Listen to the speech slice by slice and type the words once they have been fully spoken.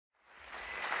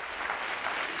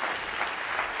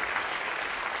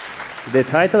The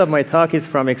title of my talk is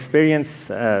From Experience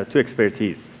to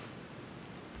Expertise.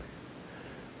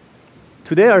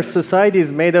 Today, our society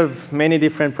is made of many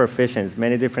different professions,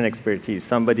 many different expertise.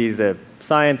 Somebody is a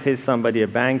scientist, somebody a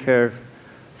banker,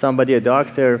 somebody a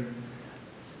doctor.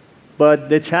 But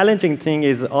the challenging thing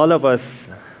is all of us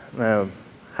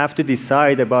have to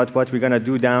decide about what we're going to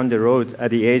do down the road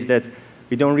at the age that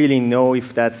we don't really know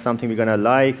if that's something we're going to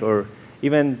like, or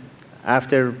even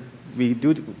after we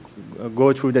do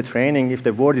go through the training, if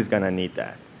the world is going to need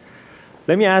that.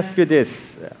 Let me ask you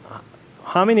this.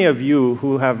 How many of you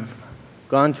who have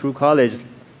gone through college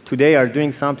today are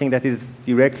doing something that is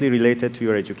directly related to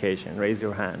your education? Raise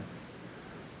your hand.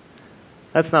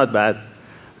 That's not bad.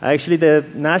 Actually, the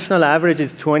national average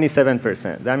is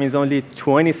 27%. That means only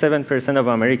 27% of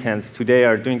Americans today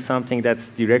are doing something that's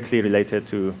directly related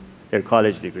to their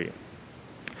college degree.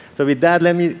 So with that,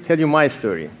 let me tell you my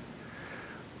story.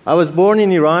 I was born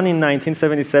in Iran in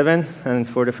 1977, and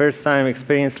for the first time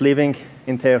experienced living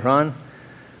in Tehran.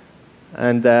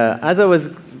 And as I was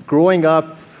growing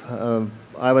up,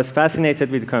 I was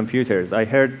fascinated with computers. I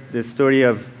heard the story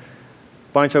of a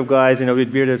bunch of guys,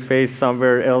 with bearded face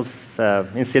somewhere else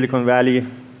in Silicon Valley,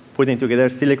 putting together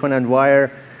silicon and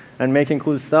wire and making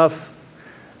cool stuff.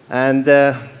 And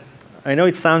I know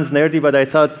it sounds nerdy, but I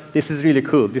thought this is really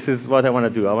cool. This is what I want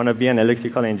to do. I want to be an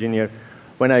electrical engineer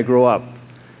when I grow up.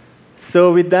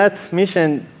 So with that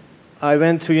mission, I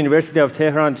went to University of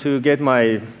Tehran to get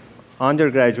my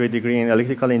undergraduate degree in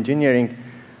electrical engineering.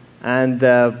 And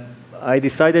I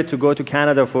decided to go to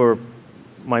Canada for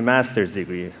my master's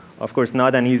degree. Of course,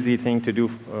 not an easy thing to do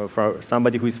for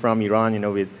somebody who is from Iran,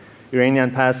 with Iranian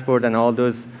passport and all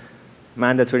those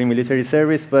mandatory military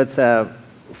service. But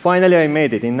finally, I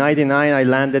made it. In '99, I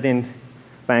landed in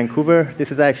Vancouver.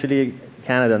 This is actually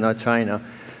Canada, not China.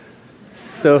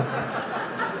 So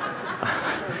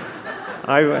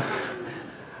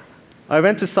I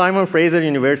went to Simon Fraser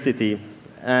University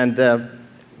and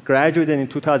graduated in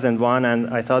 2001, and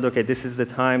I thought, okay, this is the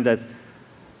time that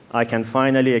I can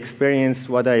finally experience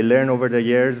what I learned over the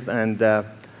years, and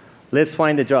let's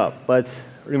find a job. But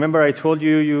remember, I told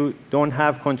you, you don't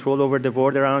have control over the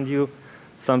world around you.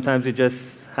 Sometimes you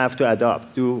just have to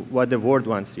adapt, do what the world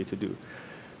wants you to do.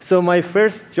 So my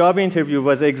first job interview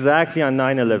was exactly on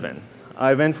 9/11.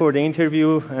 I went for the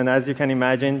interview, and as you can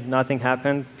imagine, nothing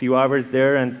happened. A few hours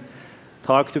there and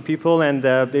talked to people, and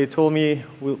they told me,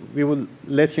 we will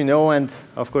let you know, and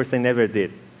of course, they never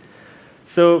did.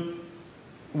 So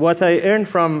what I earned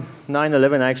from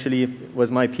 9/11 actually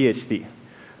was my PhD.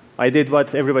 I did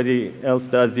what everybody else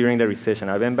does during the recession.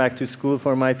 I went back to school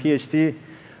for my PhD,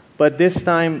 but this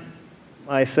time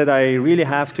I said I really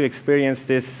have to experience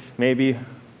this, maybe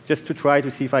just to try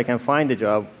to see if I can find a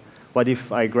job. What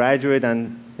if I graduate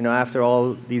and after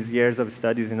all these years of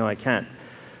studies, I can't?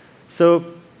 So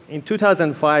in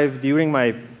 2005, during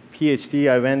my PhD,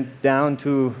 I went down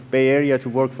to Bay Area to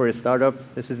work for a startup.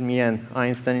 This is me and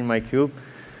Einstein in my cube.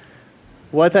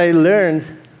 What I learned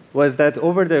was that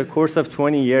over the course of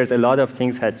 20 years, a lot of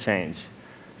things had changed.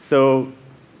 So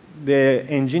the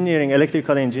engineering,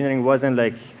 electrical engineering, wasn't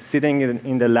like sitting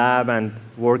in the lab and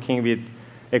working with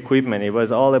equipment. It was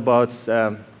all about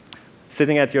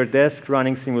sitting at your desk,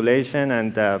 running simulation,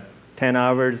 and 10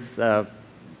 hours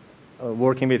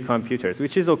working with computers,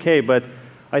 which is okay, but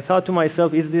I thought to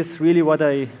myself, is this really what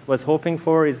I was hoping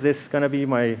for? Is this going to be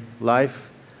my life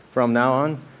from now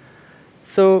on?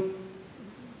 So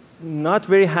not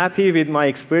very happy with my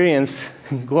experience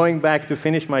going back to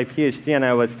finish my PhD, and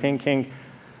I was thinking,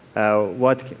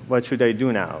 what should I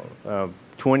do now?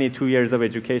 22 years of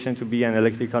education to be an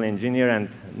electrical engineer, and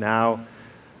now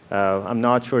I'm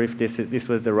not sure if this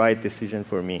was the right decision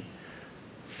for me.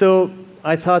 So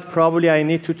I thought probably I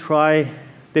need to try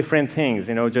different things,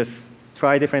 just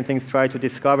try different things, try to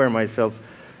discover myself.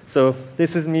 So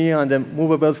this is me on the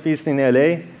movable feast in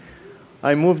LA.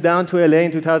 I moved down to LA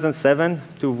in 2007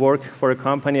 to work for a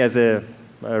company as a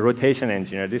rotation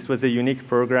engineer. This was a unique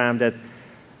program that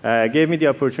gave me the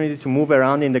opportunity to move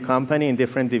around in the company in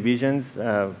different divisions,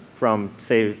 from,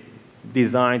 say,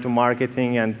 design to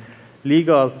marketing and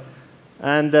legal.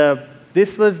 And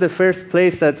this was the first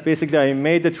place that basically I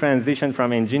made the transition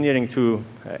from engineering to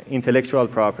intellectual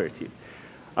property.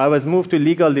 I was moved to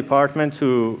legal department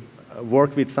to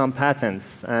work with some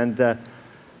patents. And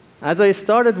as I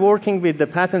started working with the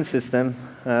patent system,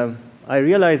 I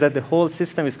realized that the whole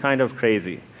system is kind of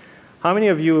crazy. How many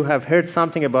of you have heard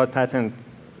something about patent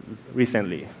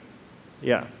recently?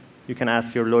 Yeah, you can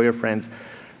ask your lawyer friends.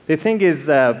 The thing is,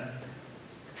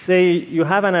 say you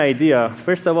have an idea.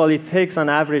 First of all, it takes on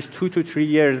average 2 to 3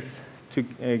 years to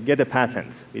get a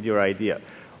patent with your idea.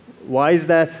 Why is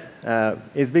that?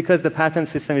 is because the patent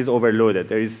system is overloaded.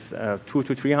 There is 200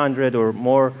 to 300 or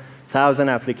more thousand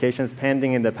applications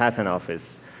pending in the patent office.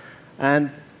 And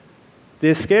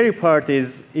the scary part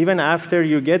is, even after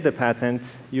you get the patent,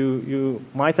 you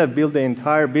might have built the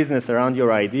entire business around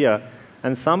your idea,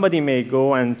 and somebody may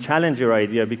go and challenge your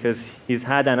idea because he's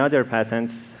had another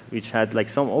patent which had like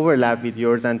some overlap with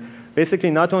yours, and basically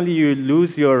not only you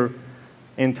lose your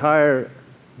entire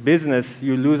business,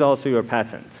 you lose also your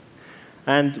patent.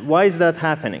 And why is that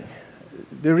happening?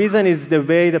 The reason is the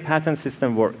way the patent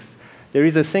system works. There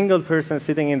is a single person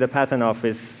sitting in the patent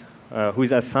office who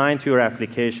is assigned to your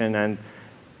application, and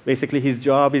basically his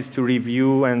job is to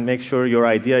review and make sure your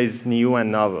idea is new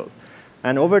and novel.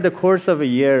 And over the course of a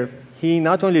year, he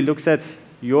not only looks at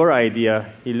your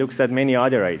idea, he looks at many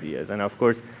other ideas. And of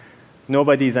course,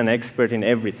 nobody is an expert in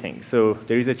everything, so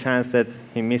there is a chance that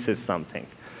he misses something.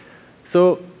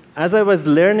 So as I was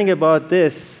learning about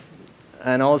this,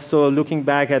 and also looking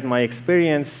back at my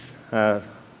experience,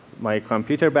 my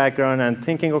computer background, and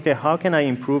thinking, okay, how can I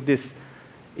improve this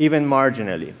even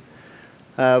marginally?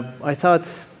 I thought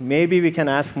maybe we can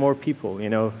ask more people. You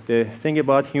know, the thing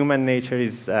about human nature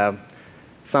is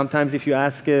sometimes if you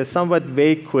ask a somewhat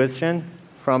vague question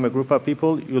from a group of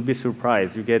people, you'll be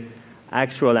surprised. You get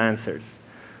actual answers.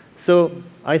 So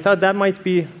I thought that might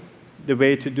be the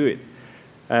way to do it.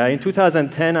 In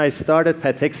 2010, I started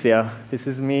Patexia. This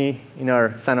is me in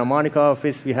our Santa Monica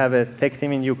office. We have a tech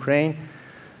team in Ukraine.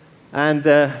 And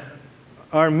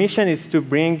our mission is to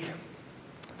bring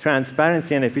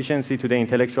transparency and efficiency to the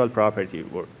intellectual property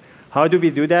work. How do we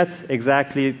do that?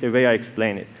 Exactly the way I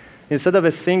explained it. Instead of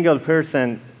a single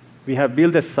person, we have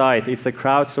built a site. It's a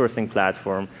crowdsourcing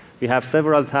platform. We have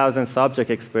several thousand subject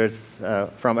experts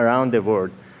from around the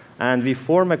world. And we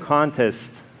form a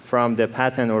contest from the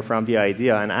patent or from the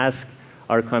idea and ask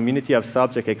our community of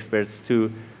subject experts to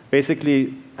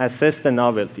basically assess the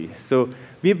novelty. So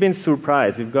we've been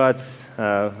surprised. We've got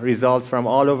results from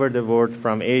all over the world,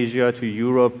 from Asia to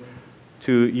Europe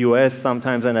to US,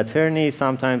 sometimes an attorney,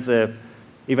 sometimes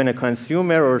even a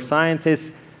consumer or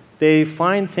scientist. They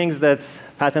find things that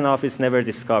patent office never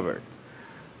discovered.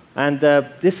 And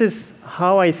this is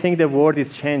how I think the world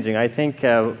is changing. I think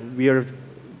we are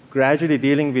gradually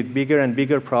dealing with bigger and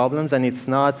bigger problems, and it's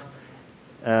not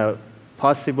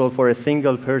possible for a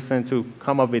single person to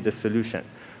come up with a solution.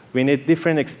 We need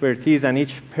different expertise, and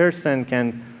each person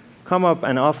can come up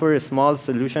and offer a small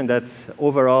solution that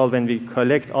overall, when we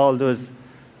collect all those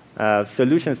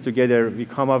solutions together, we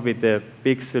come up with a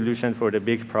big solution for the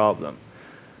big problem.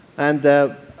 And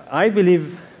I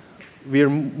believe we're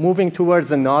moving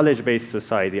towards a knowledge-based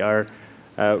society,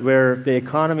 where the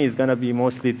economy is going to be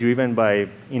mostly driven by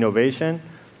innovation.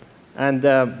 And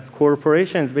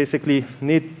corporations basically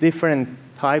need different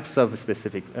types of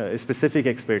specific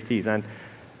expertise, and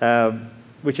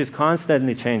which is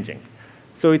constantly changing.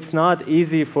 So it's not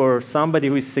easy for somebody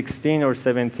who is 16 or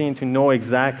 17 to know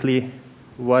exactly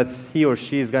what he or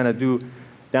she is going to do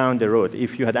down the road.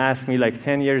 If you had asked me like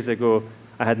 10 years ago,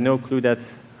 I had no clue that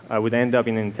I would end up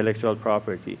in intellectual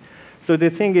property. So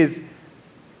the thing is,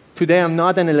 today I'm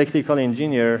not an electrical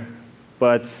engineer,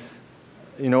 but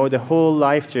you know, the whole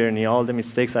life journey, all the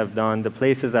mistakes I've done, the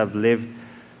places I've lived,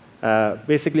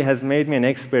 basically has made me an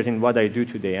expert in what I do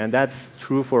today. And that's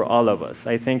true for all of us.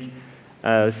 I think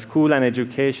school and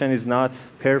education is not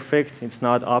perfect. It's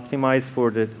not optimized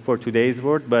for today's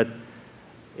world, but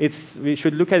we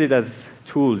should look at it as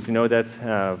tools, you know, that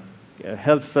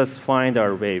helps us find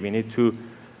our way. We need to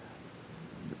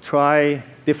try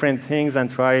different things and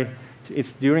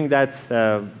it's during that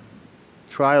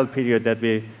trial period that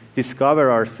we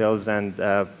discover ourselves, and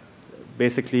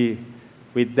basically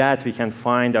with that we can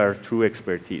find our true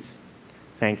expertise.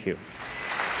 Thank you.